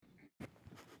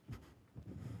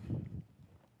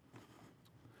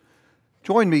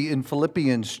Join me in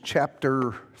Philippians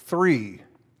chapter 3.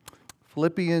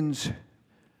 Philippians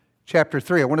chapter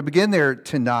 3. I want to begin there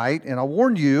tonight, and I'll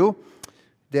warn you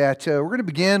that we're going to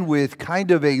begin with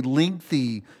kind of a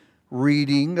lengthy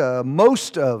reading,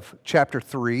 most of chapter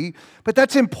 3, but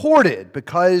that's important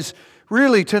because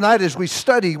really tonight as we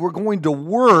study, we're going to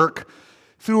work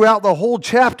throughout the whole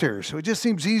chapter. So it just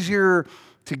seems easier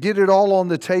to get it all on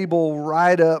the table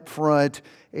right up front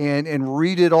and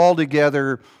read it all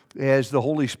together as the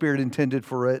Holy Spirit intended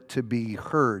for it to be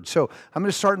heard. So I'm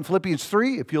going to start in Philippians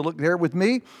 3. If you'll look there with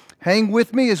me, hang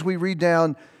with me as we read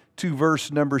down to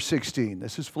verse number 16.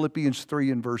 This is Philippians 3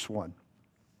 and verse 1.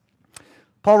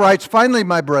 Paul writes, "Finally,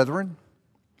 my brethren,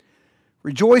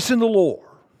 rejoice in the Lord.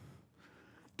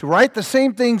 To write the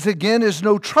same things again is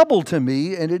no trouble to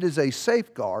me, and it is a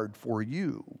safeguard for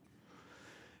you.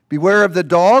 Beware of the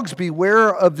dogs,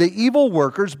 beware of the evil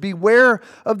workers, beware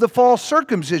of the false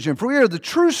circumcision. For we are the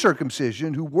true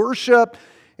circumcision who worship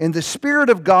in the Spirit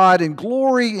of God and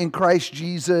glory in Christ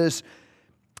Jesus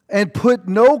and put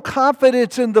no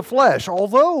confidence in the flesh.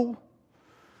 Although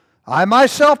I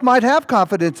myself might have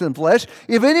confidence in flesh,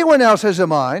 if anyone else has a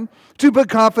mind to put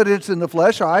confidence in the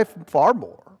flesh, I far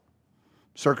more.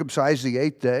 Circumcised the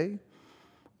 8th day,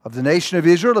 of the nation of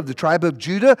Israel, of the tribe of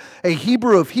Judah, a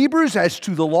Hebrew of Hebrews, as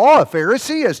to the law, a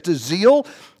Pharisee, as to zeal,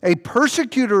 a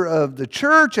persecutor of the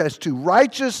church, as to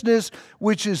righteousness,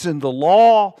 which is in the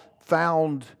law,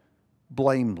 found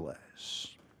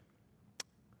blameless."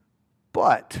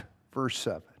 But, verse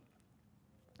 7,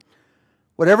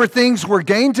 "Whatever things were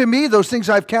gained to me, those things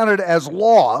I've counted as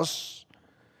loss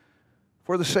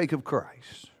for the sake of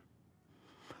Christ.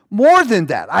 More than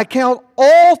that, I count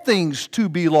all things to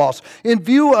be lost in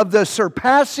view of the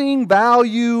surpassing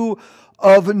value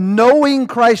of knowing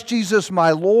Christ Jesus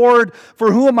my Lord,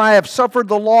 for whom I have suffered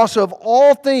the loss of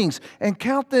all things, and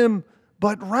count them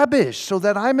but rubbish, so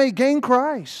that I may gain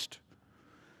Christ,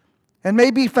 and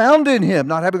may be found in Him,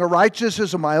 not having a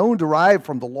righteousness of my own derived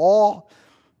from the law,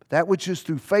 but that which is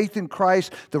through faith in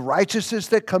Christ, the righteousness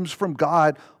that comes from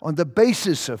God on the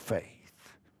basis of faith,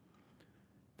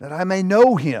 that I may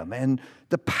know Him and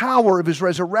the power of His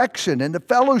resurrection and the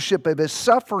fellowship of His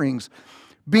sufferings,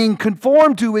 being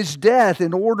conformed to His death,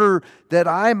 in order that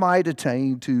I might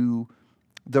attain to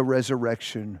the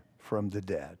resurrection from the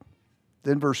dead."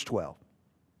 Then verse 12.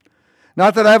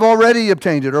 "Not that I've already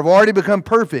obtained it or have already become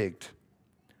perfect,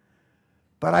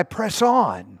 but I press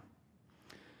on,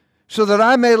 so that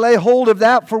I may lay hold of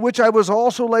that for which I was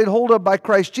also laid hold of by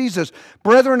Christ Jesus.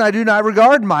 Brethren, I do not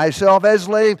regard myself as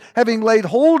having laid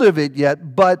hold of it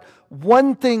yet, but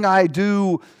one thing I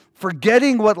do,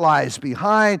 forgetting what lies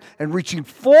behind and reaching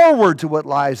forward to what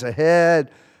lies ahead,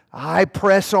 I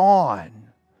press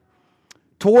on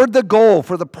toward the goal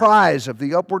for the prize of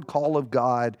the upward call of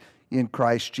God in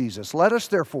Christ Jesus. Let us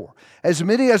therefore, as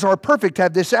many as are perfect,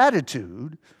 have this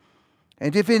attitude.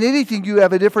 And if in anything you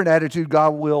have a different attitude,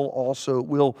 God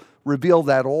will reveal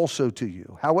that also to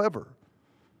you. However,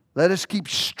 let us keep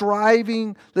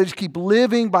striving, let us keep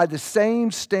living by the same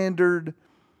standard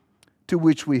to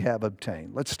which we have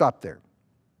obtained." Let's stop there.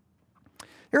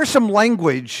 Here's some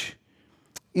language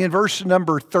in verse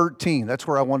number 13. That's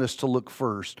where I want us to look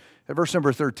first. At verse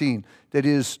number 13, that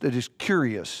is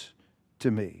curious to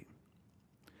me.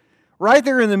 Right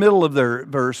there in the middle of the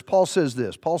verse, Paul says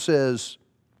this. Paul says,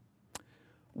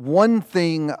 "One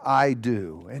thing I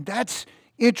do." And that's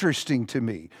interesting to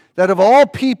me. That of all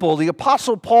people, the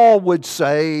Apostle Paul would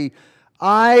say,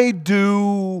 "I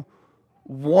do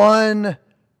one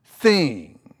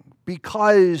thing."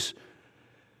 Because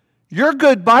you're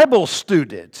good Bible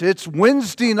students. It's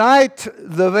Wednesday night,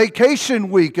 the vacation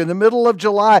week in the middle of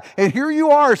July, and here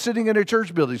you are sitting in a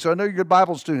church building. So I know you're good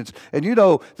Bible students, and you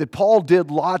know that Paul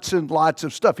did lots and lots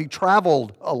of stuff. He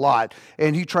traveled a lot,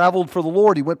 and he traveled for the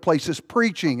Lord. He went places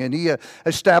preaching, and he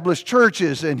established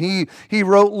churches, and he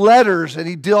wrote letters, and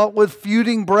he dealt with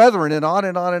feuding brethren, and on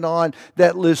and on and on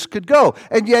that list could go.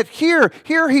 And yet here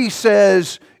he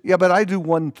says, "Yeah, but I do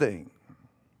one thing."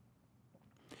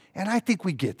 And I think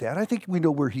we get that. I think we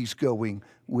know where he's going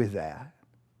with that.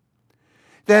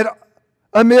 That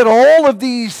amid all of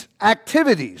these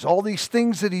activities, all these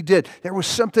things that he did, there was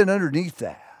something underneath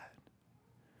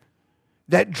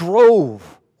that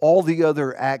drove all the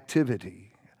other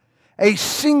activity. A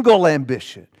single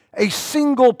ambition, a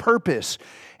single purpose.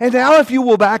 And now if you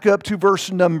will back up to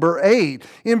verse number 8.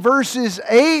 In verses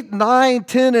 8, 9,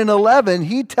 10, and 11,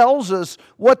 he tells us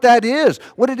what that is.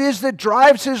 What it is that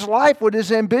drives his life, what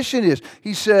his ambition is.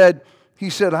 He said,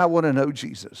 "I want to know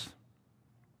Jesus."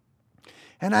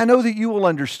 And I know that you will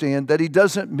understand that he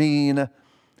doesn't mean,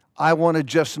 I want to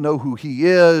just know who he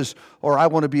is, or I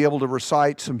want to be able to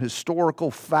recite some historical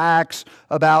facts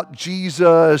about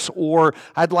Jesus, or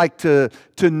I'd like to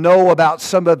know about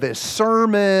some of his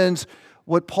sermons.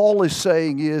 What Paul is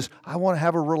saying is, I want to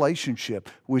have a relationship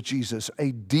with Jesus,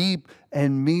 a deep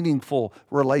and meaningful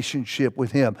relationship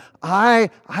with him. I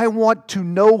want to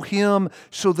know him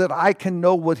so that I can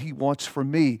know what he wants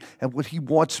from me and what he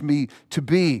wants me to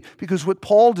be. Because what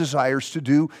Paul desires to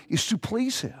do is to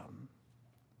please him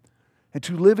and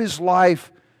to live his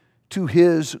life to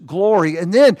his glory.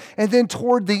 And then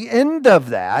toward the end of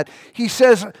that, he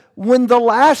says, when the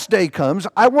last day comes,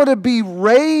 I want to be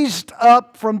raised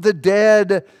up from the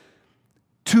dead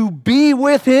to be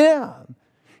with him.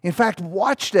 In fact,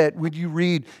 watch that when you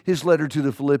read his letter to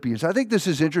the Philippians. I think this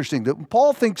is interesting, that when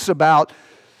Paul thinks about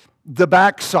the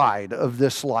backside of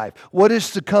this life, what is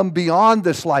to come beyond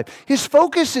this life, his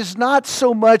focus is not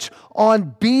so much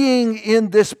on being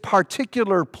in this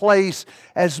particular place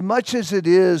as much as it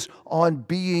is on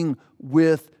being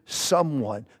with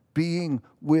someone, being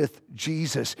with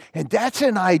Jesus. And that's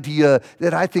an idea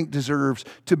that I think deserves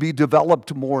to be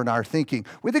developed more in our thinking.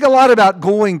 We think a lot about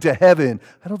going to heaven.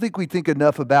 I don't think we think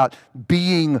enough about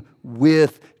being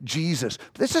with Jesus.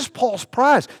 This is Paul's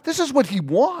prize. This is what he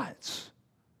wants,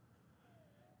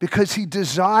 because he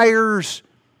desires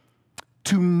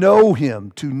to know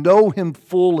him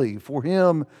fully. For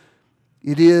him,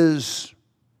 it is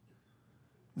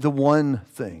the one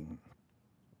thing.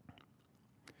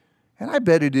 And I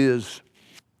bet it is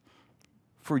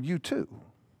for you too.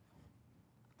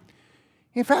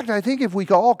 In fact, I think if we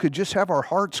all could just have our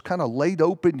hearts kind of laid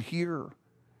open here,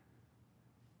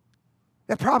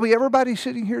 that probably everybody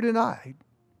sitting here tonight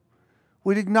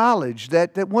would acknowledge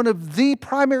that one of the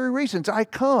primary reasons I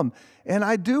come and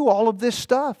I do all of this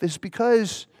stuff is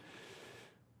because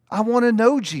I want to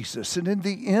know Jesus. And in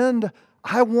the end,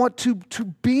 I want to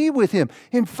be with him.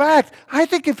 In fact, I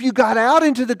think if you got out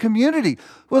into the community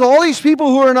with all these people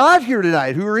who are not here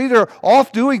tonight, who are either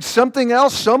off doing something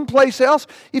else, someplace else,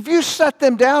 if you sat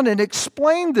them down and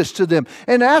explained this to them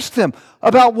and asked them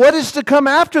about what is to come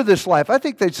after this life, I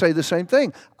think they'd say the same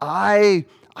thing. I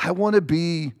want to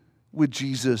be with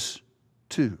Jesus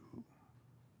too.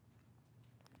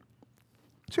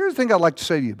 So here's the thing I'd like to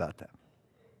say to you about that.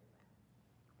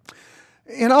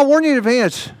 And I'll warn you in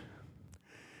advance,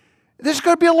 this is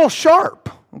going to be a little sharp,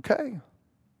 okay?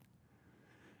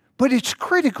 But it's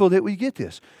critical that we get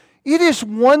this. It is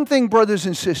one thing, brothers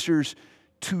and sisters,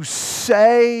 to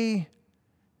say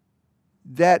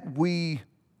that we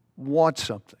want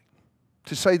something,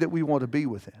 to say that we want to be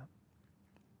with him.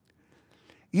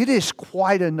 It is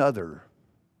quite another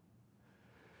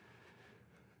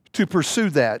to pursue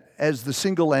that as the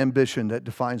single ambition that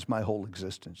defines my whole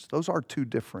existence. Those are two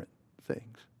different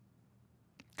things.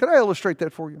 Can I illustrate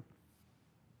that for you?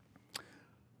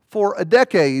 For a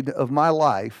decade of my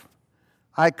life,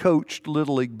 I coached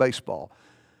Little League baseball.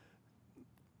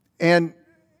 And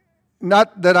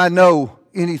not that I know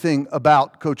anything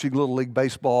about coaching Little League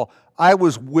baseball, I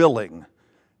was willing,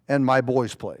 and my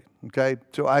boys played, okay?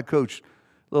 So I coached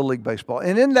Little League baseball.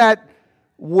 And in that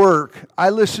work, I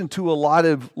listened to a lot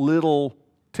of little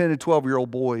 10 and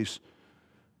 12-year-old boys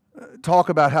talk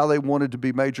about how they wanted to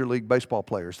be Major League Baseball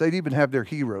players. They'd even have their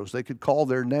heroes. They could call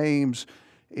their names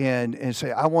and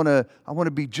say, I want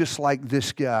to be just like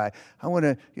this guy. I want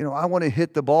to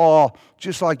hit the ball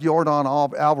just like Yordan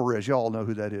Alvarez. Y'all know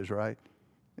who that is, right?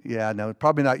 Yeah, no,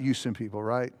 probably not Houston people,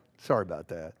 right? Sorry about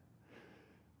that.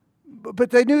 But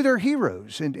they knew their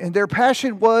heroes, and their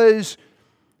passion was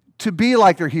to be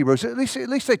like their heroes. At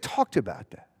least they talked about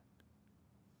that.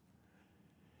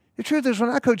 The truth is, when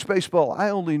I coached baseball,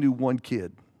 I only knew one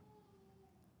kid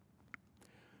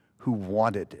who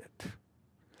wanted it.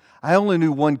 I only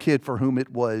knew one kid for whom it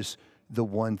was the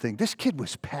one thing. This kid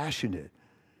was passionate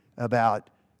about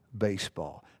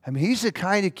baseball. I mean, he's the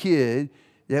kind of kid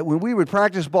that when we would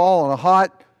practice ball on a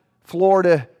hot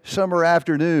Florida summer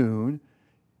afternoon,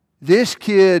 this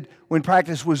kid, when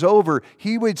practice was over,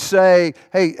 he would say,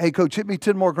 hey, coach, hit me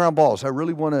 10 more ground balls. I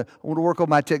really want to work on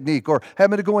my technique. Or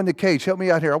have me to go in the cage. Help me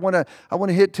out here. I want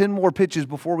to hit 10 more pitches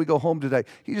before we go home today.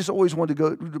 He just always wanted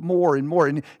to go more and more.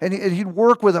 And he'd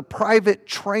work with a private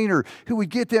trainer who would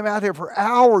get them out there for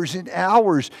hours and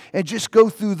hours and just go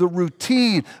through the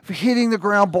routine of hitting the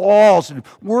ground balls and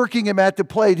working him at the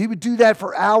plate. He would do that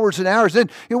for hours and hours. Then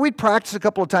we'd practice a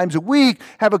couple of times a week,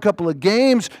 have a couple of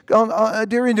games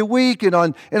during the week, and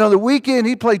on the weekend.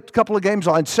 He played a couple of games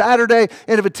on Saturday.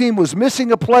 And if a team was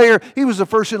missing a player, he was the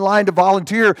first in line to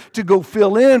volunteer to go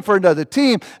fill in for another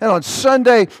team. And on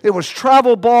Sunday, it was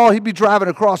travel ball. He'd be driving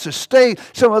across the state,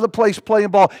 some other place playing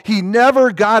ball. He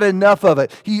never got enough of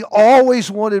it. He always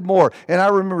wanted more. And I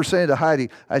remember saying to Heidi,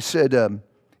 I said,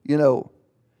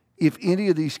 if any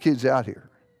of these kids out here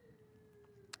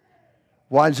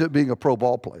winds up being a pro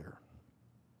ball player,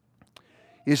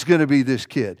 it's going to be this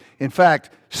kid. In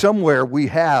fact, somewhere we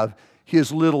have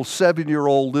his little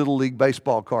 7-year-old Little League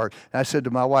baseball card. And I said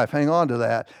to my wife, hang on to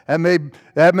that.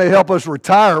 That may help us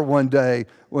retire one day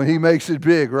when he makes it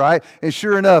big, right? And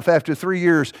sure enough, after 3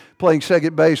 years playing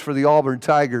second base for the Auburn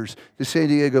Tigers, the San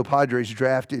Diego Padres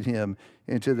drafted him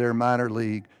into their minor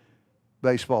league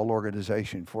baseball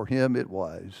organization. For him, it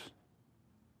was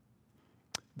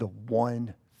the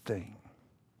one thing.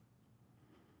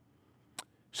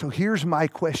 So here's my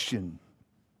question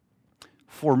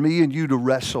for me and you to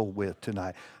wrestle with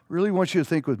tonight. I really want you to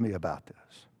think with me about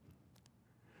this.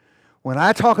 When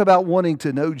I talk about wanting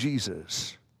to know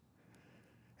Jesus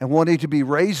and wanting to be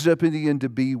raised up in the end to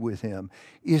be with him,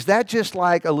 is that just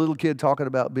like a little kid talking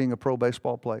about being a pro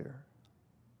baseball player?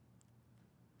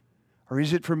 Or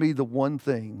is it for me the one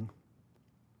thing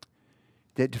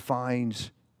that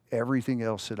defines everything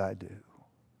else that I do?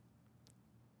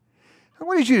 I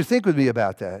wanted you to think with me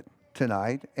about that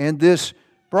tonight and this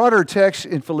broader text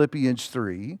in Philippians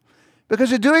 3.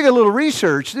 Because in doing a little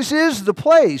research, this is the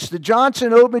place that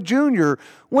Johnson Oatman Jr.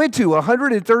 went to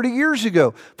 130 years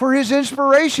ago for his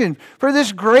inspiration for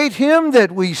this great hymn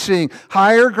that we sing,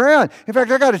 Higher Ground. In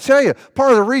fact, I got to tell you,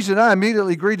 part of the reason I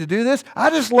immediately agreed to do this, I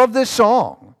just love this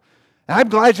song. And I'm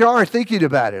glad you are thinking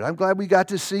about it. I'm glad we got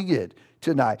to sing it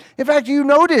tonight. In fact, you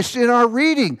noticed in our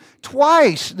reading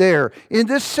twice there in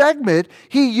this segment,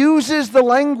 he uses the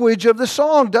language of the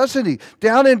song, doesn't he?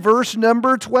 Down in verse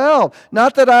number 12.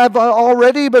 Not that I've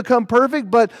already become perfect,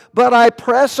 but I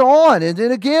press on. And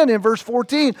then again in verse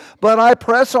 14, but I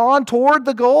press on toward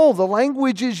the goal. The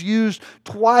language is used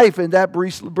twice in that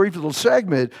brief little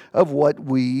segment of what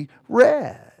we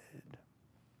read.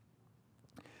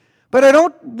 But I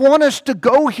don't want us to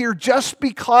go here just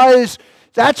because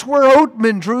that's where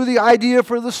Oatman drew the idea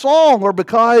for the song, or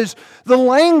because the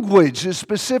language is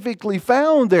specifically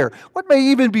found there. What may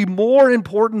even be more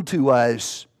important to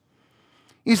us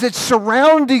is that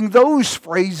surrounding those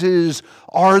phrases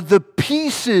are the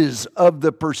pieces of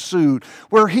the pursuit,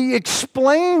 where he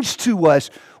explains to us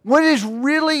what is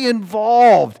really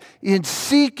involved in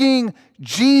seeking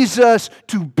Jesus,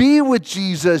 to be with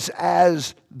Jesus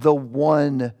as the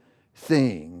one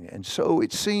thing. And so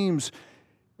it seems,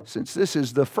 since this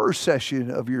is the first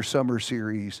session of your summer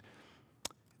series,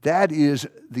 that is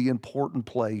the important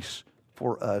place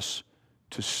for us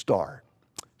to start.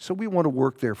 So we want to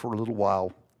work there for a little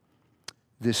while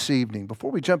this evening. Before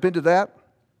we jump into that,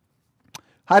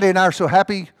 Heidi and I are so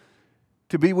happy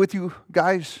to be with you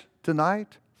guys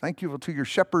tonight. Thank you to your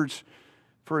shepherds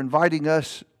for inviting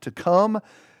us to come.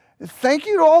 Thank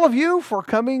you to all of you for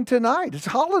coming tonight. It's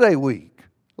holiday week.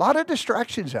 A lot of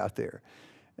distractions out there.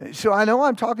 So I know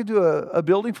I'm talking to a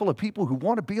building full of people who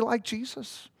want to be like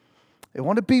Jesus. They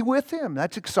want to be with him.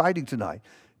 That's exciting tonight,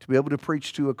 to be able to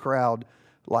preach to a crowd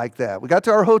like that. We got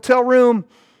to our hotel room,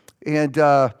 and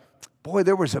boy,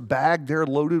 there was a bag there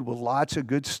loaded with lots of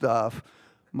good stuff.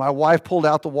 My wife pulled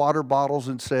out the water bottles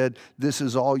and said, "This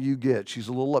is all you get." She's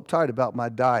a little uptight about my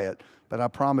diet, but I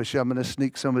promise you I'm going to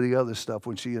sneak some of the other stuff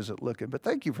when she isn't looking. But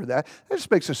thank you for that. That just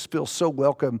makes us feel so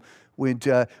welcome when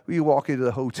you walk into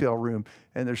the hotel room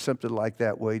and there's something like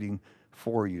that waiting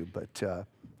for you.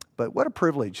 But what a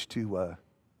privilege to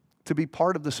be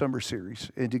part of the summer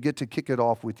series and to get to kick it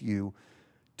off with you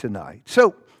tonight.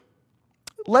 So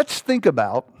let's think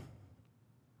about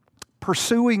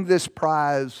pursuing this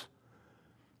prize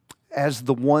as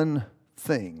the one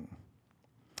thing.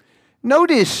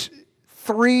 Notice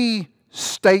 3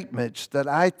 statements that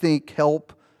I think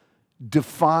help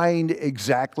define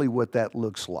exactly what that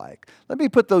looks like. Let me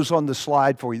put those on the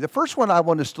slide for you. The first one I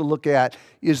want us to look at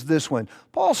is this one.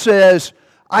 Paul says,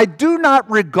 I do not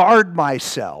regard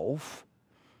myself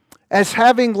as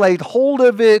having laid hold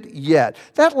of it yet.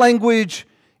 That language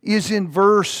is in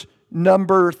verse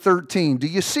number 13. Do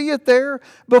you see it there?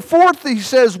 Before he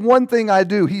says one thing I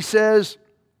do, he says,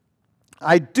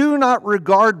 I do not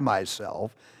regard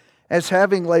myself as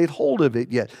having laid hold of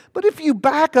it yet. But if you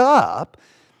back up,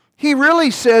 he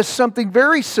really says something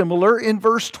very similar in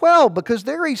verse 12, because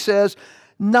there he says,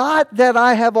 not that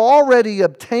I have already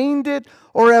obtained it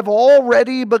or have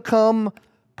already become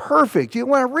perfect. You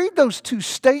know, when I read those 2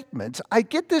 statements, I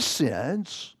get this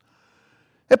sense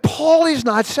that Paul is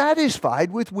not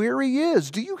satisfied with where he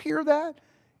is. Do you hear that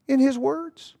in his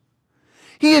words.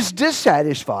 He is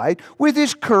dissatisfied with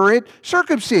his current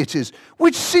circumstances,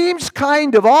 which seems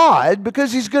kind of odd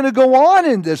because he's going to go on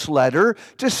in this letter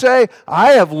to say,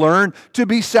 I have learned to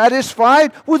be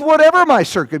satisfied with whatever my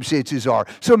circumstances are.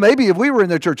 So maybe if we were in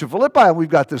the church of Philippi and we've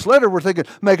got this letter, we're thinking,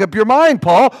 make up your mind,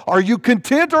 Paul. Are you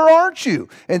content or aren't you?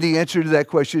 And the answer to that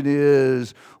question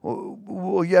is,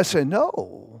 well, yes and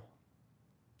no.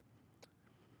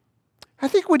 I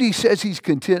think when he says he's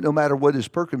content no matter what his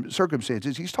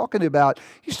circumstances, he's talking about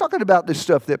this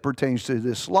stuff that pertains to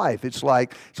this life. It's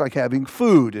like having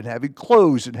food and having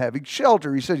clothes and having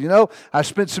shelter. He said, I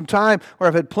spent some time where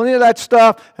I've had plenty of that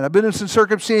stuff, and I've been in some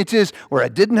circumstances where I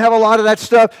didn't have a lot of that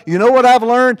stuff. You know what I've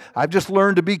learned? I've just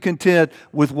learned to be content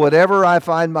with whatever I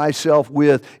find myself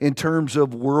with in terms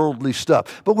of worldly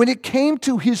stuff. But when it came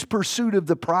to his pursuit of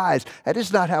the prize, that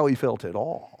is not how he felt at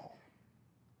all.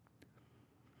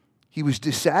 He was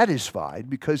dissatisfied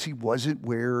because he wasn't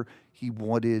where he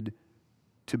wanted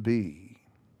to be.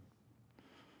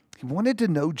 He wanted to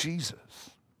know Jesus.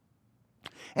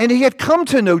 And he had come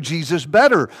to know Jesus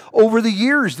better over the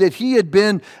years that he had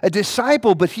been a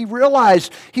disciple, but he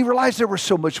realized there was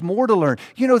so much more to learn.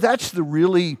 That's the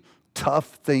really tough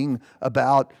thing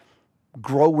about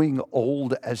growing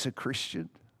old as a Christian.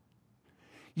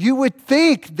 You would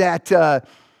think that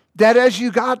as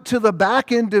you got to the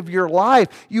back end of your life,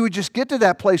 you would just get to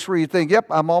that place where you think, yep,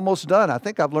 I'm almost done. I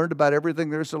think I've learned about everything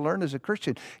there is to learn as a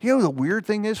Christian. The weird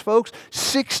thing is, folks,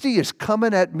 60 is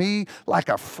coming at me like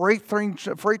a freight train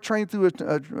through a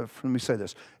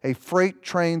freight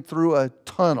train through a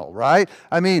tunnel, right?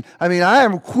 I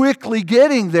am quickly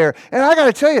getting there. And I got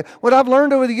to tell you, what I've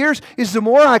learned over the years is the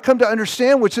more I come to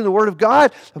understand what's in the Word of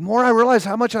God, the more I realize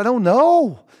how much I don't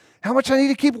know, how much I need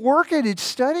to keep working and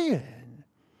studying.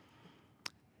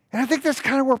 And I think that's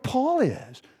kind of where Paul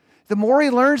is. The more he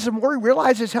learns, the more he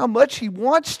realizes how much he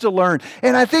wants to learn.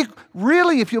 And I think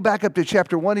really, if you back up to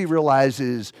chapter 1, he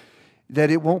realizes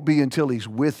that it won't be until he's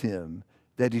with him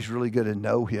that he's really going to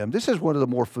know him. This is one of the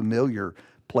more familiar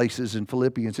places in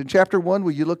Philippians. In chapter 1,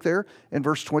 will you look there in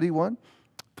verse 21?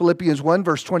 Philippians 1,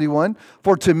 verse 21.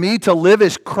 For to me to live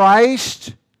is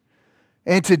Christ,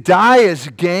 and to die is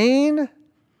gain.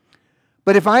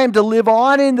 But if I am to live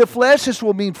on in the flesh, this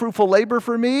will mean fruitful labor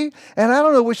for me, and I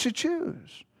don't know which to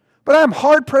choose. But I'm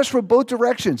hard-pressed from both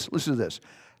directions. Listen to this.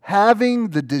 Having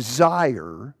the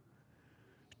desire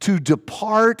to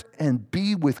depart and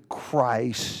be with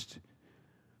Christ,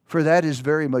 for that is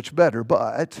very much better.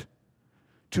 But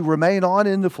to remain on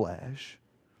in the flesh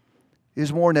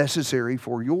is more necessary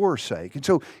for your sake. And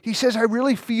so he says, I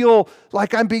really feel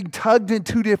like I'm being tugged in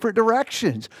two different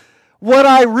directions. What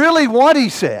I really want, he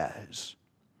says.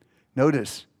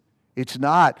 Notice, it's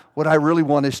not what I really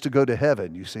want is to go to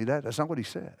heaven. You see that? That's not what he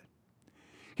said.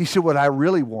 He said, what I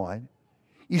really want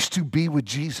is to be with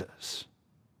Jesus.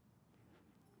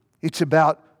 It's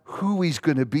about who he's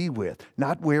going to be with,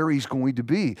 not where he's going to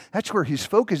be. That's where his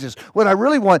focus is. What I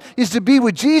really want is to be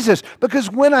with Jesus,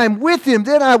 because when I'm with him,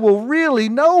 then I will really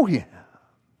know him.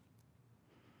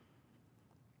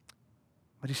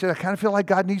 But he said, I kind of feel like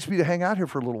God needs me to hang out here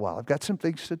for a little while. I've got some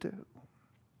things to do.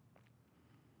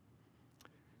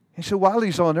 And so while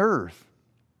he's on earth,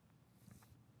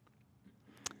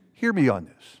 hear me on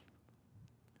this.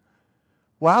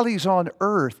 While he's on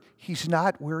earth, he's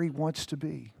not where he wants to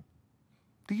be.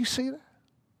 Do you see that?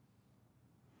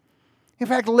 In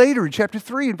fact, later in chapter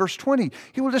 3 and verse 20,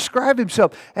 he will describe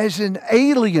himself as an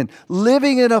alien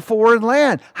living in a foreign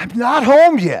land. I'm not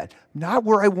home yet. Not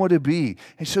where I want to be.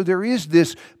 And so there is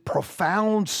this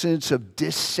profound sense of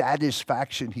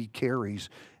dissatisfaction he carries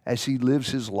as he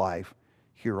lives his life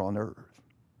here on earth.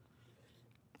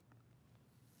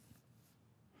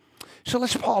 So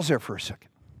let's pause there for a second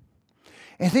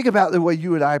and think about the way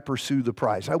you and I pursue the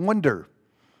prize. I wonder,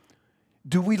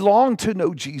 do we long to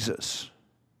know Jesus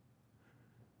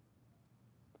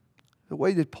the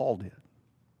way that Paul did?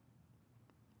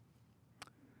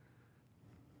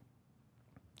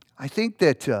 I think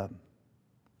that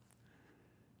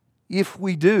if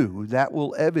we do, that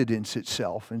will evidence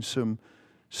itself in some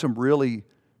really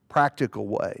practical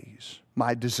ways.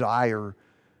 My desire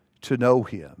to know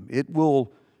him. It will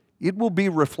be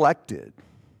reflected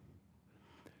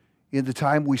in the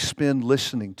time we spend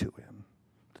listening to him,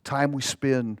 the time we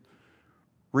spend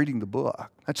reading the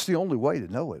book. That's the only way to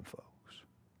know him, folks.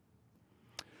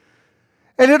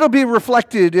 And it'll be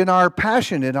reflected in our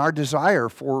passion and our desire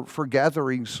for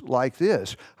gatherings like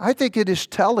this. I think it is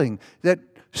telling that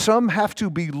some have to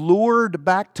be lured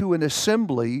back to an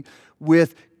assembly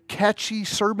with catchy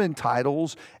sermon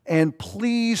titles and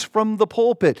pleas from the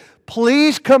pulpit.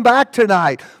 Please come back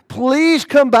tonight. Please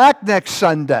come back next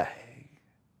Sunday.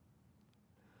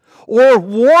 or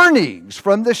warnings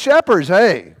from the shepherds.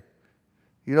 Hey,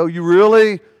 you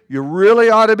really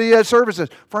ought to be at services.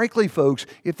 Frankly, folks,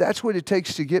 if that's what it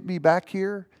takes to get me back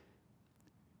here,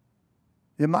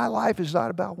 then my life is not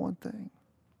about one thing.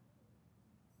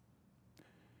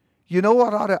 You know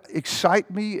what ought to excite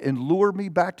me and lure me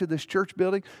back to this church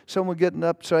building? Someone getting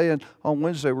up saying, on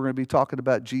Wednesday we're going to be talking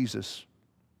about Jesus,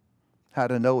 how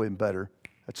to know Him better.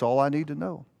 That's all I need to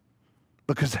know.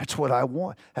 Because that's what I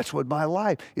want. That's what my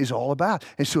life is all about.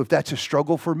 And so if that's a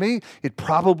struggle for me, it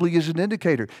probably is an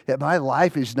indicator that my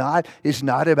life is not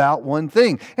about one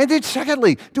thing. And then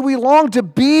secondly, do we long to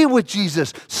be with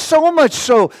Jesus? So much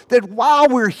so that while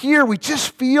we're here, we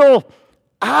just feel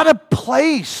out of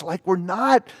place, like we're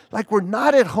not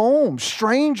at home,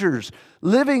 strangers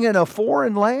living in a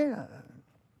foreign land.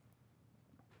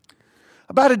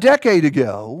 About a decade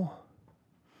ago,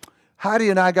 Heidi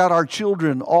and I got our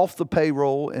children off the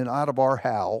payroll and out of our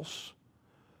house.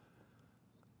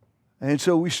 And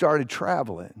so we started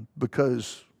traveling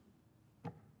because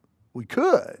we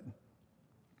could.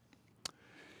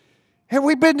 And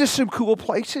we've been to some cool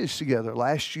places together.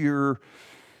 Last year,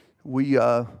 we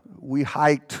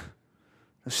hiked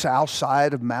the south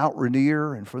side of Mount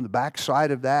Rainier, and from the back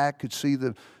side of that could see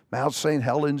the Mount St.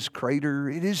 Helens crater.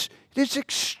 It is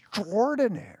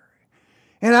extraordinary.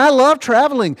 And I love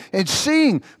traveling and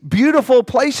seeing beautiful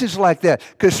places like that.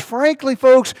 Because frankly,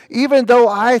 folks, even though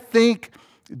I think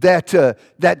that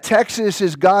Texas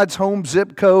is God's home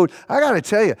zip code, I got to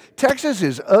tell you, Texas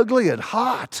is ugly and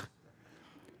hot.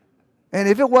 And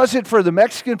if it wasn't for the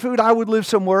Mexican food, I would live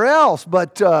somewhere else.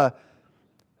 But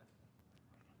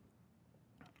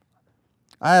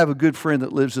I have a good friend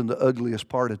that lives in the ugliest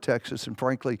part of Texas, and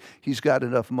frankly, he's got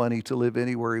enough money to live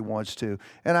anywhere he wants to.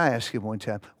 And I asked him one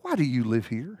time, why do you live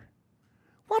here?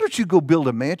 Why don't you go build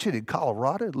a mansion in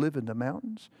Colorado and live in the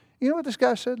mountains? You know what this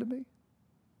guy said to me?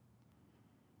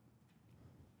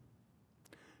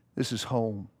 This is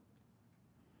home.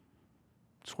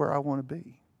 It's where I want to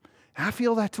be. And I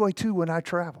feel that way too when I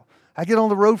travel. I get on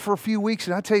the road for a few weeks,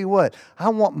 and I tell you what, I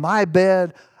want my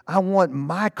bed, I want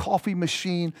my coffee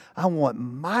machine, I want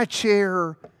my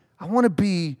chair, I want to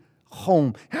be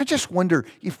home. And I just wonder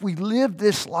if we live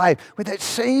this life with that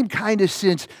same kind of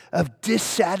sense of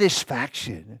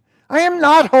dissatisfaction. I am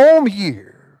not home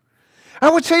here. I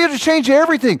would tell you to change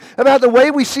everything about the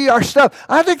way we see our stuff.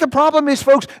 I think the problem is,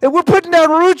 folks, that we're putting down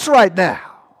roots right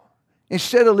now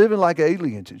instead of living like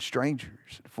aliens and strangers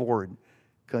in a foreign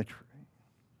country.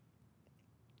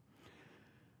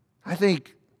 I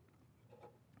think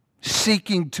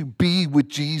seeking to be with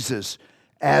Jesus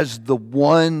as the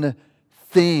one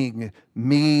thing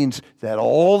means that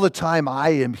all the time I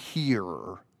am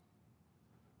here,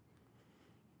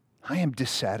 I am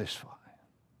dissatisfied.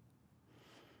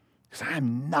 Because I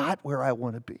am not where I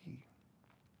want to be.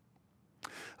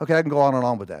 Okay, I can go on and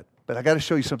on with that. But I got to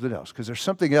show you something else, because there's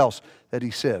something else that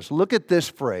he says. Look at this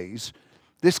phrase.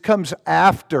 This comes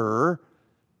after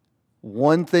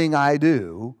one thing I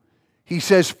do. He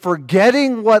says,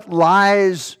 forgetting what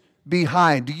lies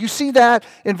behind. Do you see that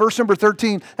in verse number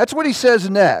 13? That's what he says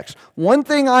next. One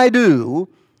thing I do,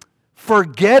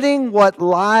 forgetting what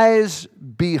lies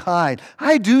behind.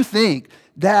 I do think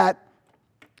that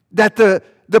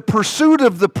the pursuit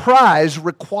of the prize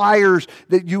requires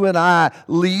that you and I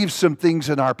leave some things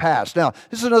in our past. Now,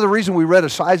 this is another reason we read a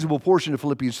sizable portion of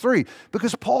Philippians 3,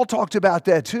 because Paul talked about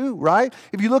that too, right?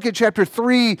 If you look at chapter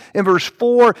 3 and verse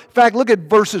 4, in fact, look at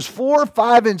verses 4,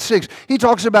 5, and 6. He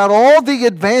talks about all the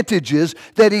advantages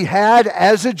that he had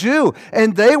as a Jew,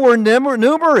 and they were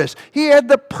numerous. He had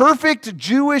the perfect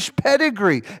Jewish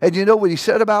pedigree. And you know what he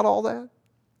said about all that?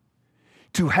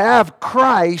 To have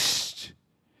Christ,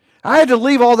 I had to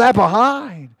leave all that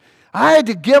behind. I had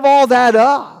to give all that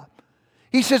up.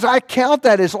 He says, I count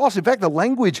that as loss. In fact, the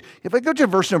language, if I go to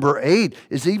verse number 8,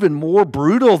 is even more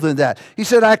brutal than that. He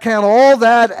said, I count all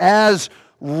that as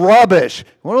rubbish.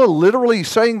 Well, literally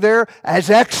saying there,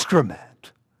 as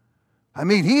excrement. I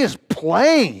mean, he is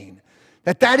plain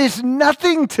that is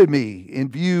nothing to me in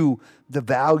view the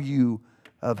value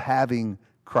of having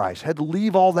Christ. I had to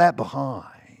leave all that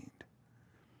behind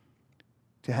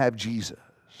to have Jesus.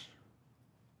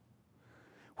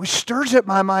 Which stirs up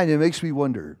my mind and makes me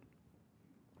wonder,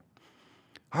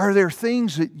 are there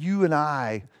things that you and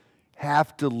I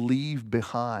have to leave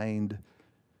behind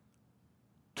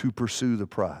to pursue the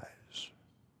prize?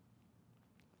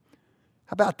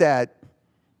 How about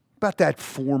that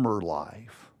former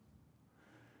life?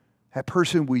 That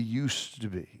person we used to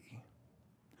be?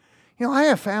 You know, I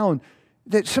have found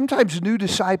that sometimes new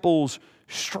disciples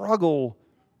struggle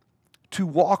to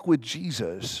walk with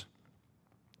Jesus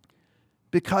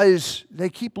because they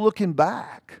keep looking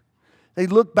back. They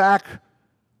look back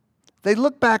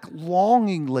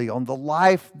longingly on the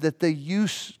life that they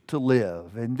used to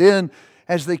live. And then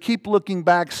as they keep looking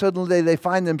back, suddenly they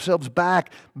find themselves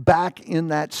back in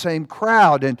that same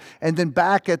crowd and then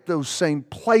back at those same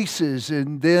places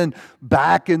and then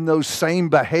back in those same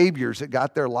behaviors that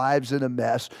got their lives in a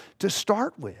mess to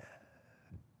start with.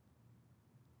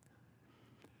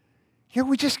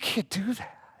 We just can't do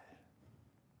that.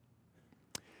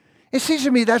 It seems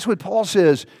to me that's what Paul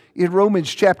says in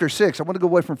Romans chapter 6. I want to go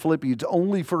away from Philippians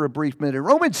only for a brief minute. In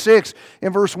Romans 6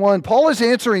 in verse 1, Paul is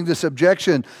answering this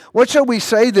objection. What shall we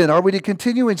say then? Are we to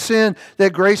continue in sin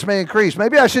that grace may increase?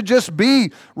 Maybe I should just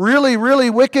be really, really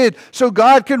wicked so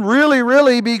God can really,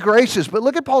 really be gracious. But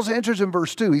look at Paul's answers in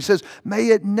verse 2. He says, may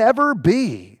it never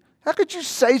be. How could you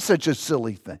say such a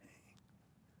silly thing?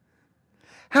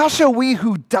 How shall we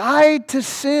who died to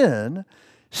sin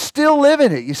still live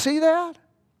in it? You see that?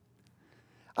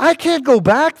 I can't go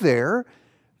back there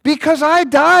because I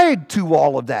died to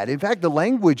all of that. In fact, the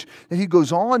language that he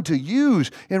goes on to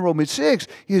use in Romans 6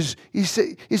 is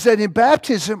that in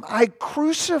baptism, I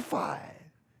crucified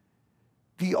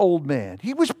the old man.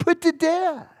 He was put to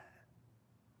death.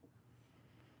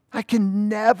 I can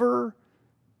never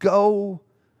go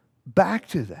back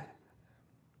to that.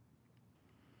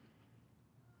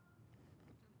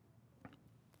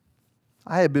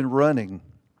 I have been running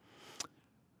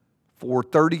for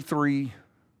 33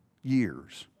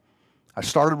 years. I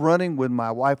started running when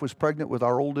my wife was pregnant with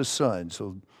our oldest son,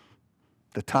 so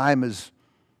the time is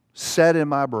set in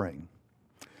my brain.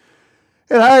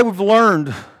 And I have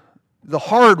learned the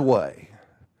hard way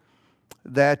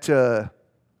that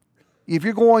if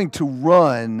you're going to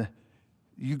run,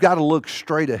 you've got to look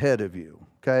straight ahead of you,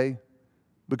 okay?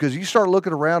 Because you start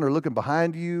looking around or looking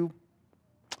behind you,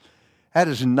 that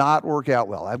does not work out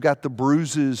well. I've got the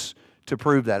bruises to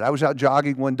prove that. I was out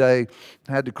jogging one day,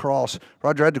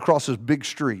 Roger had to cross this big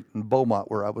street in Beaumont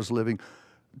where I was living.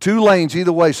 2 lanes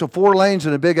either way, so 4 lanes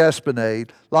and a big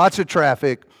esplanade, lots of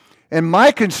traffic. And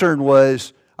my concern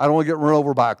was, I don't want to get run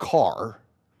over by a car.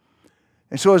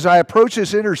 And so as I approached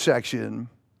this intersection,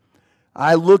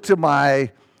 I looked to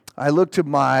my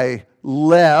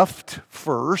left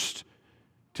first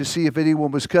to see if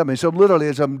anyone was coming. So literally,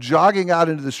 as I'm jogging out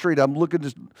into the street, I'm looking to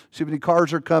see if any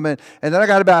cars are coming. And then I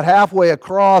got about halfway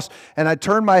across, and I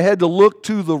turned my head to look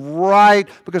to the right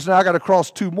because now I got to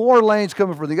cross 2 more lanes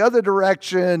coming from the other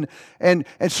direction. And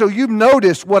so you've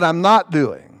noticed what I'm not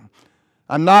doing.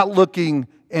 I'm not looking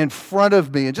in front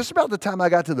of me. And just about the time I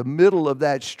got to the middle of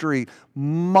that street,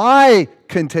 my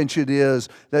contention is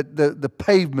that the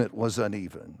pavement was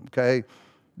uneven, okay?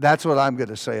 That's what I'm going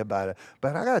to say about it.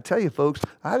 But I got to tell you, folks,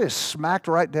 I just smacked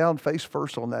right down face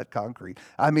first on that concrete.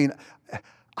 I mean,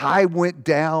 I went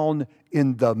down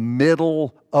in the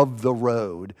middle of the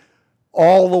road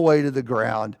all the way to the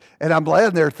ground. And I'm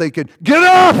laying there thinking, get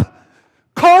up!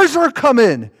 Cars are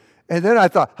coming! And then I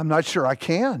thought, I'm not sure I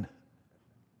can.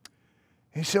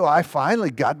 And so I finally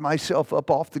got myself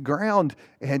up off the ground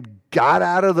and got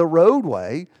out of the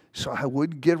roadway so I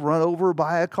wouldn't get run over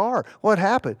by a car. What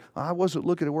happened? I wasn't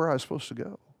looking at where I was supposed to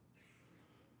go.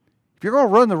 If you're going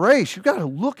to run the race, you've got to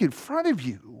look in front of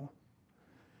you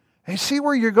and see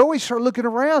where you're going. Start looking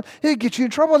around. It gets you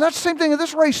in trouble. And that's the same thing in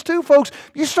this race too, folks.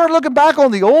 You start looking back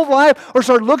on the old life or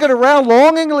start looking around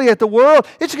longingly at the world,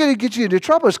 it's going to get you into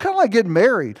trouble. It's kind of like getting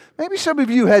married. Maybe some of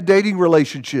you had dating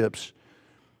relationships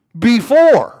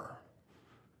before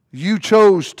you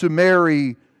chose to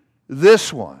marry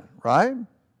this one, right?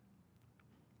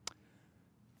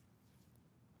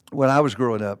 When I was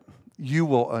growing up, you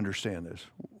will understand this.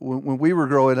 When we were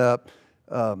growing up,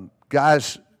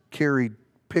 guys carried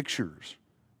pictures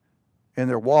in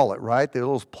their wallet, right? The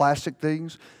little plastic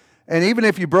things. And even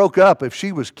if you broke up, if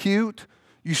she was cute,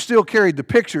 you still carried the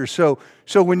picture. So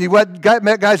when you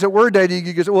met guys that were dating,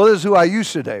 you could say, well, this is who I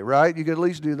used to date, right? You could at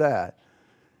least do that.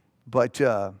 But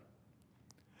then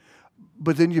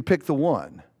you pick the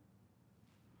one.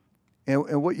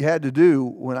 And what you had to do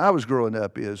when I was growing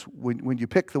up is when you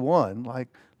pick the one,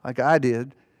 like I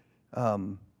did, I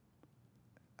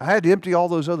had to empty all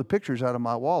those other pictures out of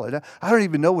my wallet. I don't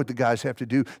even know what the guys have to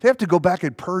do. They have to go back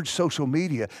and purge social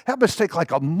media. That must take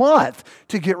like a month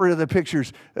to get rid of the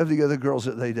pictures of the other girls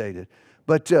that they dated.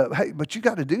 But you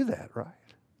got to do that, right?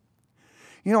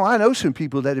 You know, I know some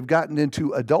people that have gotten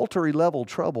into adultery level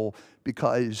trouble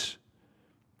because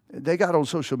they got on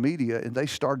social media and they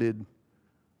started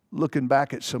looking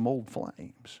back at some old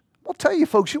flames. I'll tell you,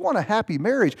 folks, you want a happy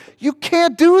marriage, you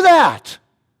can't do that.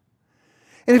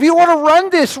 And if you want to run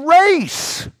this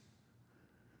race,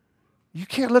 you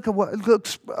can't look at what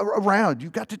looks around.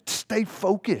 You've got to stay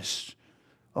focused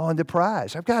on the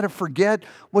prize. I've got to forget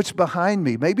what's behind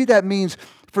me. Maybe that means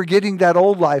forgetting that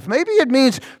old life. Maybe it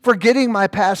means forgetting my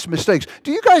past mistakes.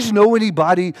 Do you guys know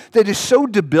anybody that is so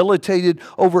debilitated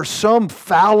over some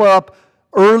foul up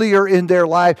earlier in their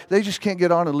life, they just can't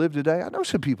get on and live today? I know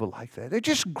some people like that. They're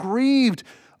just grieved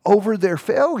over their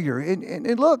failure.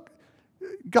 And look,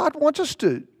 God wants us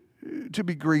to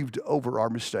be grieved over our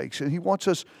mistakes, and He wants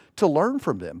us to learn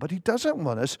from them, but He doesn't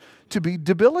want us to be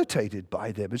debilitated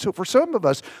by them. And so for some of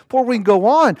us, before we can go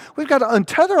on, we've got to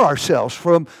untether ourselves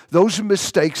from those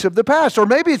mistakes of the past. Or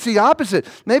maybe it's the opposite.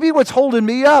 Maybe what's holding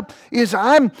me up is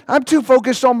I'm too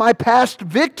focused on my past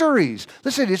victories.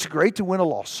 Listen, it's great to win a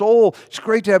lost soul. It's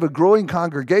great to have a growing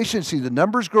congregation, see the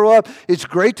numbers grow up. It's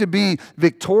great to be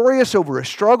victorious over a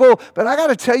struggle. But I got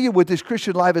to tell you what this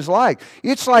Christian life is like.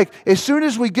 It's like as soon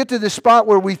as we get to this spot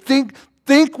where we think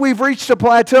we've reached a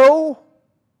plateau,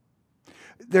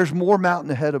 there's more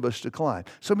mountain ahead of us to climb.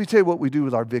 So let me tell you what we do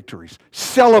with our victories.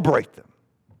 Celebrate them.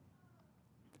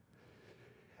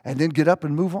 And then get up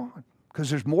and move on. Because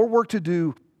there's more work to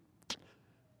do,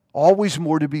 always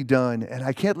more to be done. And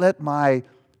I can't let my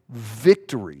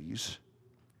victories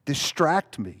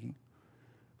distract me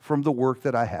from the work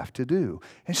that I have to do.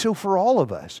 And so for all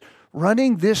of us,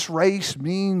 running this race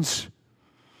means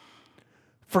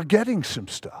forgetting some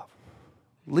stuff,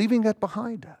 leaving it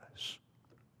behind us.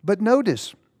 But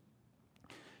notice,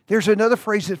 there's another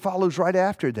phrase that follows right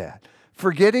after that.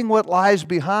 Forgetting what lies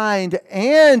behind,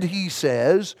 and he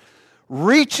says,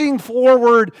 reaching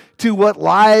forward to what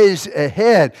lies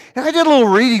ahead. And I did a little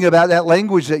reading about that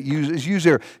language that is used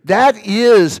there. That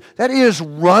is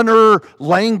runner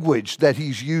language that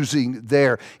he's using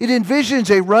there. It envisions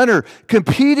a runner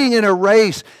competing in a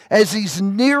race as he's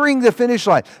nearing the finish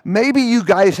line. Maybe you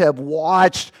guys have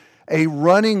watched a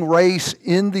running race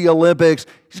in the Olympics.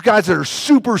 These guys that are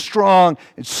super strong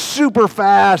and super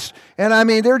fast. And I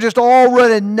mean, they're just all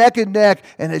running neck and neck.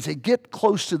 And as they get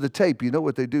close to the tape, you know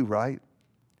what they do, right?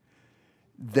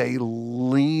 They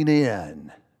lean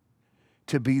in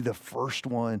to be the first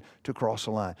one to cross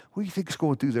the line. What do you think is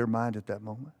going through their mind at that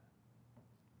moment?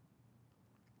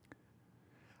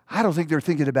 I don't think they're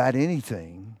thinking about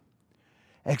anything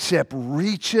except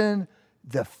reaching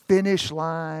the finish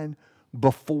line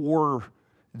before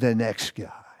the next guy,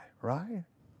 right?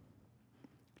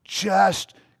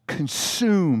 Just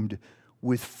consumed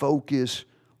with focus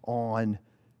on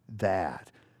that.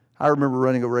 I remember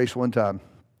running a race one time.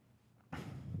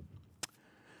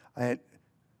 I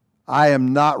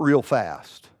am not real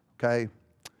fast, okay?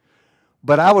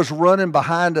 But I was running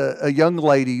behind a young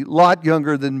lady, a lot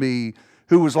younger than me,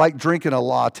 who was like drinking a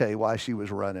latte while she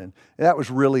was running. And that was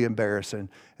really embarrassing.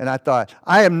 And I thought,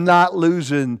 I am not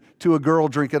losing to a girl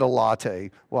drinking a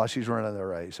latte while she's running the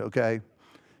race, okay?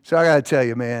 So I got to tell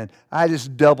you, man, I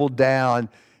just doubled down.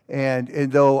 And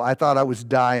though I thought I was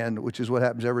dying, which is what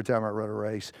happens every time I run a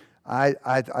race,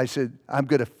 I said, I'm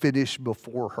going to finish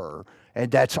before her. And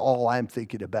that's all I'm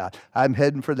thinking about. I'm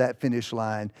heading for that finish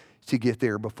line to get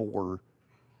there before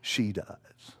she does.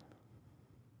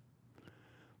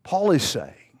 Paul is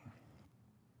saying,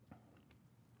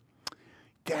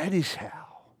 that is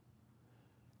how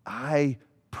I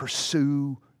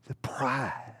pursue the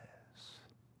prize.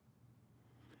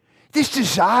 This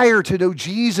desire to know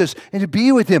Jesus and to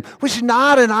be with Him was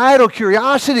not an idle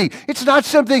curiosity. It's not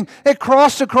something that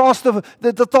crossed across the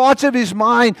thoughts of his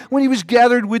mind when he was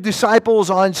gathered with disciples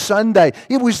on Sunday.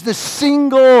 It was the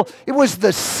single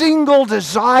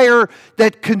desire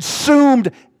that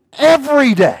consumed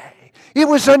every day. It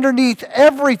was underneath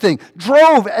everything,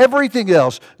 drove everything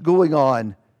else going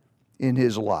on in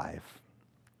his life.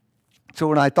 So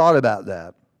when I thought about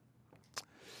that,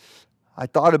 I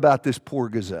thought about this poor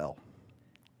gazelle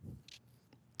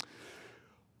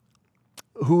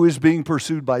who is being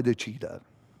pursued by the cheetah.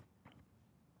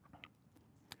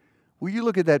 Will you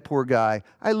look at that poor guy?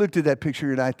 I looked at that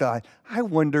picture and I thought, I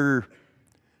wonder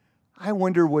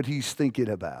what he's thinking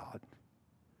about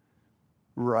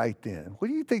right then. What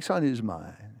do you think's on his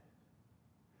mind?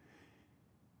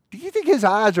 Do you think his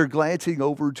eyes are glancing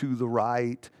over to the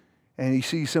right and he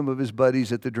sees some of his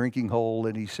buddies at the drinking hole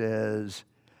and he says,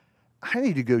 I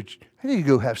need to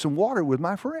go have some water with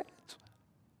my friends?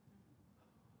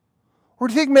 Or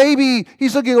do you think maybe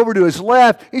he's looking over to his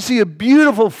left, he sees a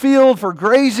beautiful field for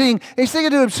grazing, and he's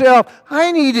thinking to himself,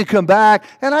 I need to come back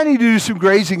and I need to do some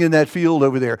grazing in that field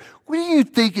over there? What do you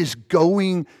think is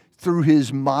going through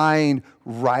his mind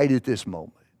right at this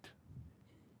moment?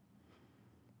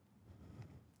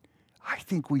 I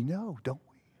think we know, don't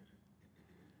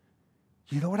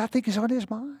we? You know what I think is on his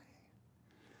mind?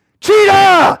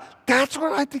 Cheetah! That's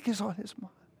what I think is on his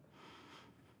mind.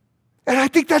 And I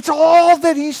think that's all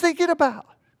that he's thinking about.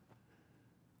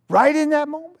 right in that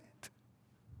moment.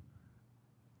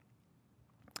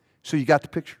 So you got the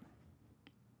picture.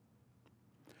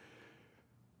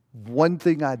 One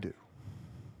thing I do,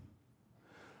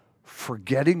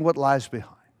 forgetting what lies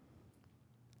behind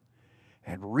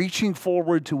and reaching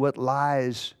forward to what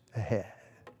lies ahead,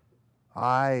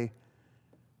 I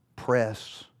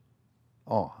press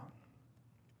on.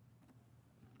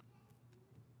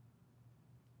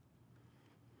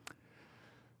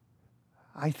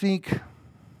 I think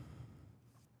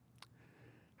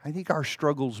our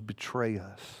struggles betray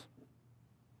us.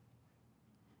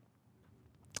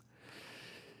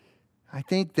 I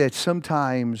think that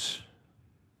sometimes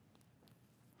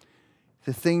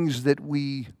the things that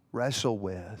we wrestle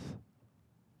with,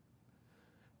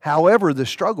 however the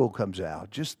struggle comes out,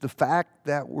 just the fact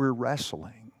that we're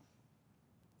wrestling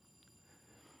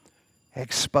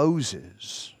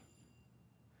exposes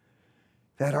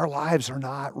that our lives are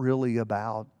not really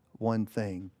about one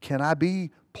thing. Can I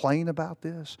be plain about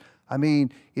this? I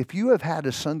mean, if you have had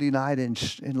a Sunday night in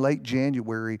late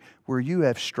January where you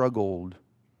have struggled,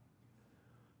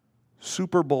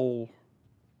 Super Bowl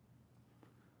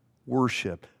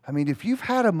worship. I mean, if you've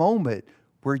had a moment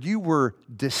where you were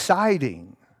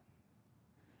deciding,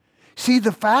 see,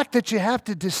 the fact that you have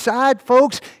to decide,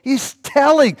 folks, is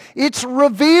telling. It's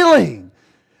revealing.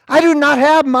 I do not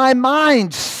have my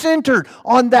mind centered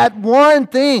on that one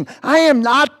thing. I am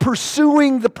not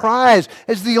pursuing the prize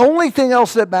as the only thing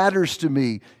else that matters to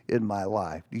me in my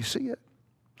life. Do you see it?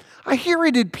 I hear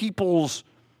it in people's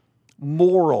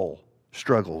moral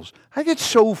struggles. I get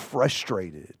so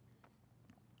frustrated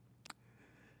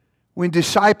when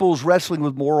disciples wrestling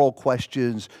with moral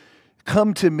questions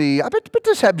come to me. But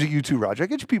this happens to you too, Roger. I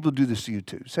get you people to do this to you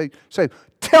too. Say,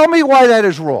 tell me why that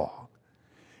is wrong.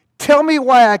 Tell me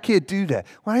why I can't do that.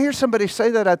 When I hear somebody say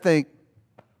that, I think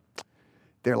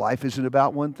their life isn't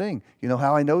about one thing. You know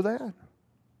how I know that?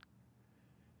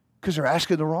 Because they're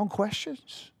asking the wrong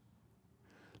questions.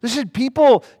 Listen,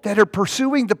 people that are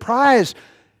pursuing the prize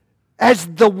as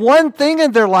the one thing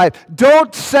in their life,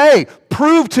 don't say,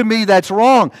 prove to me that's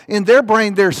wrong. In their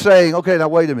brain, they're saying, okay, now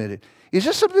wait a minute. Is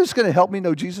this something that's going to help me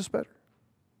know Jesus better?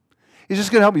 Is this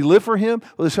going to help me live for Him?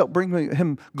 Will this help bring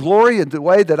Him glory in the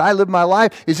way that I live my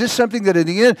life? Is this something that in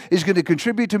the end is going to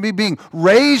contribute to me being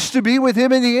raised to be with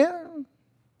Him in the end?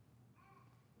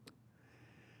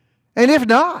 And if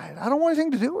not, I don't want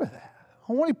anything to do with that. I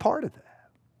don't want any part of that.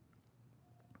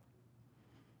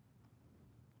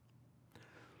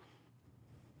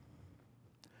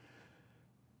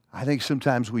 I think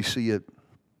sometimes we see it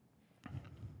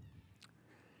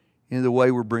in the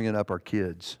way we're bringing up our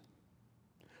kids.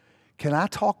 Can I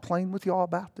talk plain with y'all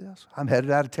about this? I'm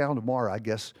headed out of town tomorrow. I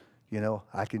guess,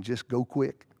 I can just go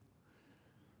quick.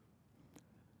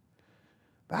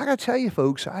 But I got to tell you,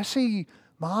 folks, I see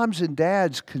moms and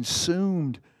dads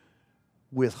consumed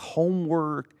with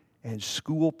homework and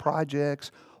school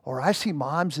projects, or I see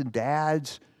moms and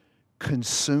dads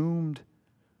consumed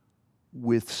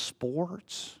with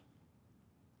sports.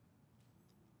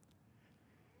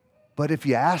 But if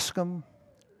you ask them,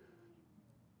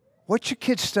 what's your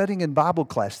kid studying in Bible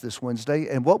class this Wednesday?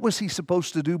 And what was he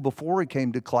supposed to do before he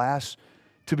came to class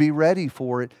to be ready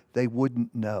for it? They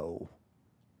wouldn't know.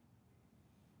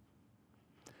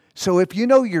 So if you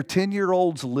know your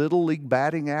 10-year-old's Little League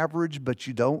batting average, but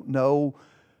you don't know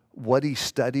what he's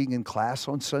studying in class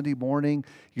on Sunday morning,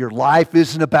 your life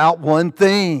isn't about one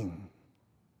thing.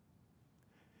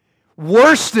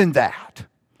 Worse than that,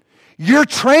 you're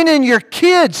training your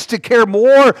kids to care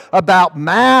more about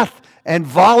math and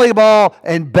volleyball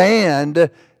and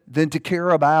band than to care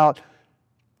about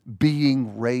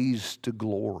being raised to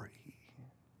glory.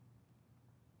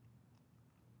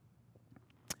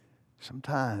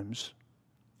 Sometimes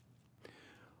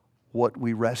what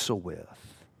we wrestle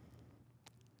with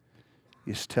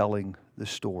is telling the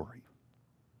story.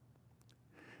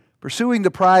 Pursuing the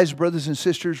prize, brothers and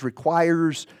sisters,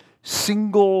 requires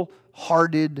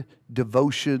single-hearted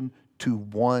devotion to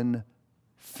one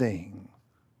thing.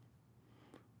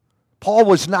 Paul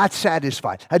was not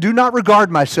satisfied. I do not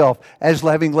regard myself as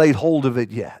having laid hold of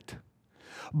it yet.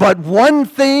 But one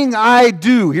thing I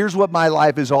do, here's what my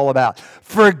life is all about.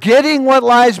 Forgetting what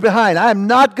lies behind. I'm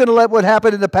not going to let what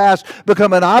happened in the past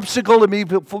become an obstacle to me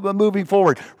moving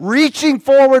forward. Reaching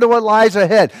forward to what lies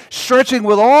ahead. Stretching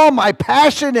with all my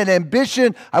passion and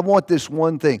ambition. I want this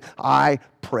one thing. I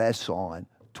press on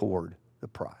toward the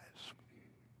prize.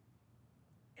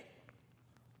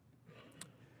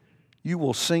 You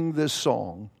will sing this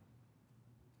song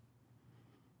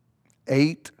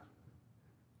 8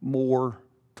 more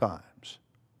times.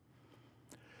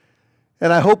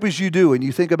 And I hope as you do and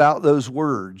you think about those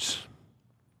words,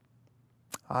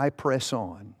 I press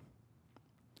on,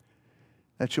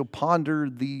 that you'll ponder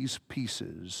these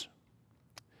pieces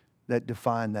that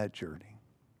define that journey.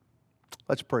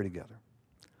 Let's pray together.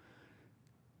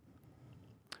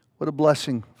 What a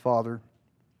blessing, Father,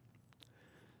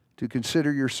 to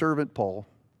consider your servant Paul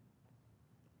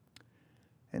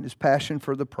and his passion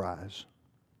for the prize.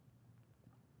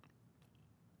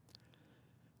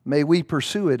 May we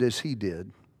pursue it as he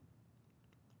did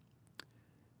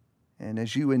and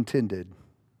as you intended.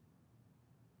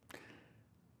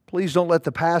 Please don't let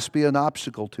the past be an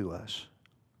obstacle to us,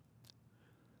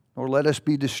 nor let us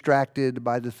be distracted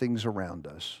by the things around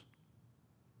us,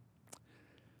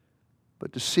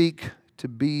 but to seek to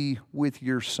be with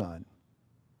your Son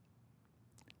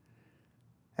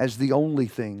as the only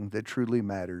thing that truly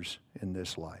matters in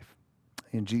this life.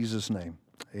 In Jesus' name,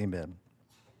 amen.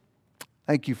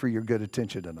 Thank you for your good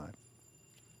attention tonight.